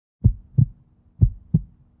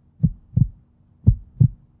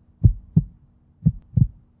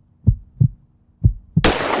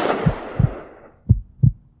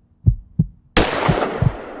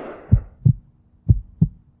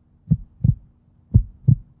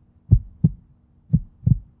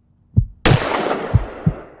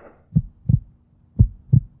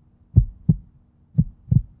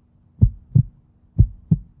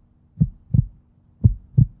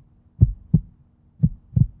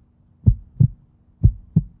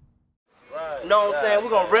know what I'm saying? We're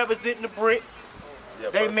gonna represent the bricks. Yeah,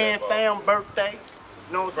 they man fam birthday.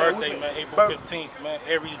 You know what I'm saying? Birthday, man, April 15th, man.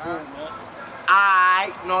 Aries rule, man.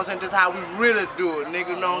 Alright, you know what I'm saying? This is how we really do it, nigga.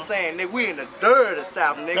 You know what I'm saying? Nigga, we in the dirty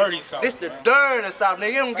South, nigga. Dirty South. This the dirty South,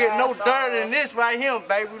 nigga. You don't get no dirty than this right here,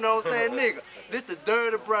 baby. You know what I'm saying, nigga? This the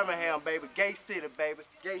dirty Birmingham, baby. Gay city, baby.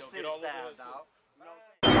 Gay city style, dog. You know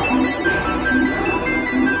what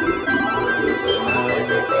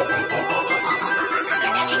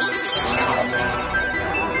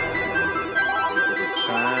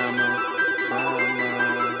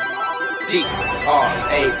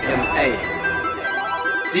D-R-A-M-A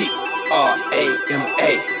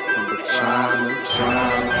D-R-A-M-A Number drama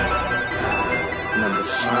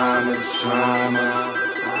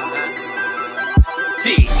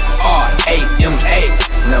D-R-A-M-A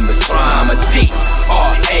Number drama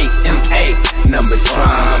D-R-A-M-A Number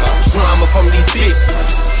drama from these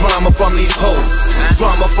bitches, drama from these hoes,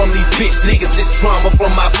 drama from these bitch niggas, it's drama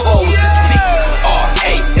from my foes. It's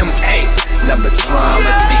D-R-A-M-A Number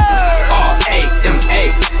drama D-R-A-M-A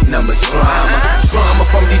Number drama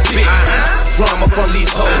from these bitches, drama from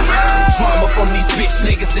these hoes, drama from these bitch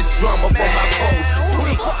niggas, it's drama from my foes.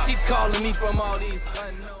 Keep calling me from all these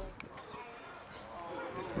unknown.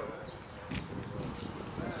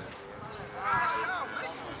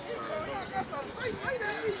 Say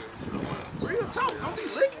that shit. Real talk. Don't be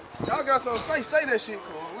licking. Y'all got something to say that shit,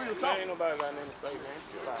 cool. Real talk. Ain't nobody got nothing to say, man.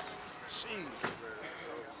 Shit.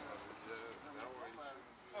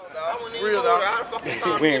 Real dog.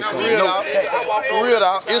 Real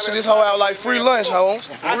dog. Issue this hoe out like free lunch, homes.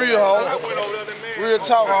 Real home. Real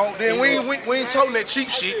talk, home. Then we ain't talking that cheap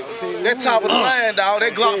shit. That top of the line, dog.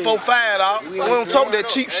 That Glock 45, dog. We don't talk that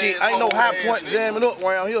cheap shit. Ain't no high point jamming up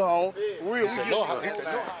around here, home. Real.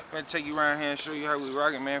 I'm gonna take you around here and show you how we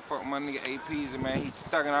rockin', man. Fuck my nigga APs, and man, he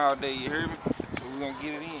thuggin' all day, you heard me? So we gonna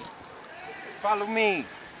get it in. Follow me.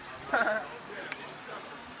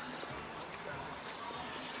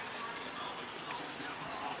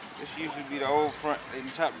 This used to be the old front. They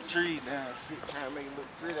chop the trees down, shit, trying to make it look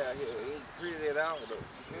pretty out here. It ain't pretty at all, though. You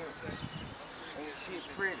feel me? Ain't shit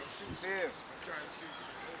pretty. You feel me?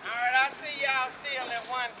 Alright, I see y'all still in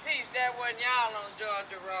one piece. That wasn't y'all on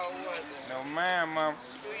Georgia Road, was it? No, man, mom.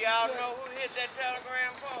 Do y'all know who hit that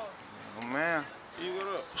telegram for? No, man. You what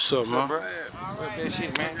up? What's up, man? What that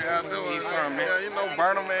shit, man? Yeah, I do it. Yeah, you know,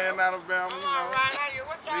 Birmingham, Alabama, you know.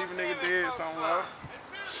 Leave a nigga dead somewhere.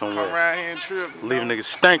 Come around here and trip. Leave niggas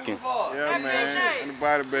stinking. Yeah, man. In the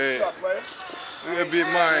body bag. We a big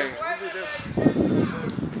mind.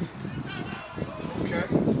 Okay.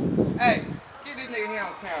 Hey, get this nigga here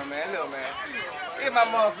on camera, man. Look, man. Get my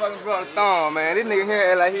motherfucking brother Thorn, man. This nigga here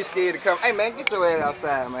act like he's scared to come. Hey, man, get your ass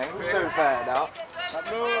outside, man. We certified, dog.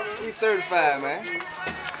 We certified, man.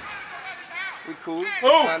 We cool.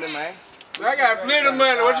 Sunday, man. I got plenty of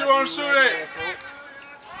money. What you want to shoot at?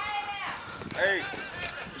 Hey.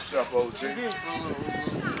 What's up, OG? He's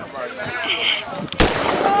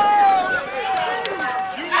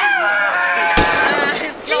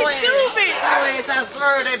stupid! I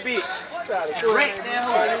swear that bitch. Wreck that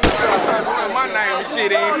hoe. My name and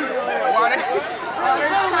shit in. Why they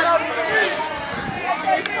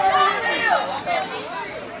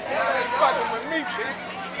fucking with me, bitch?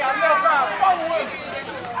 You got no problem with me.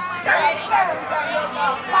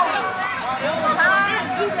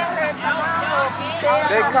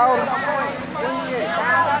 They called him.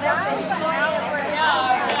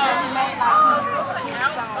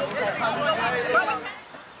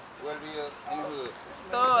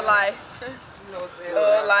 Thug life.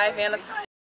 Thug life entertainment.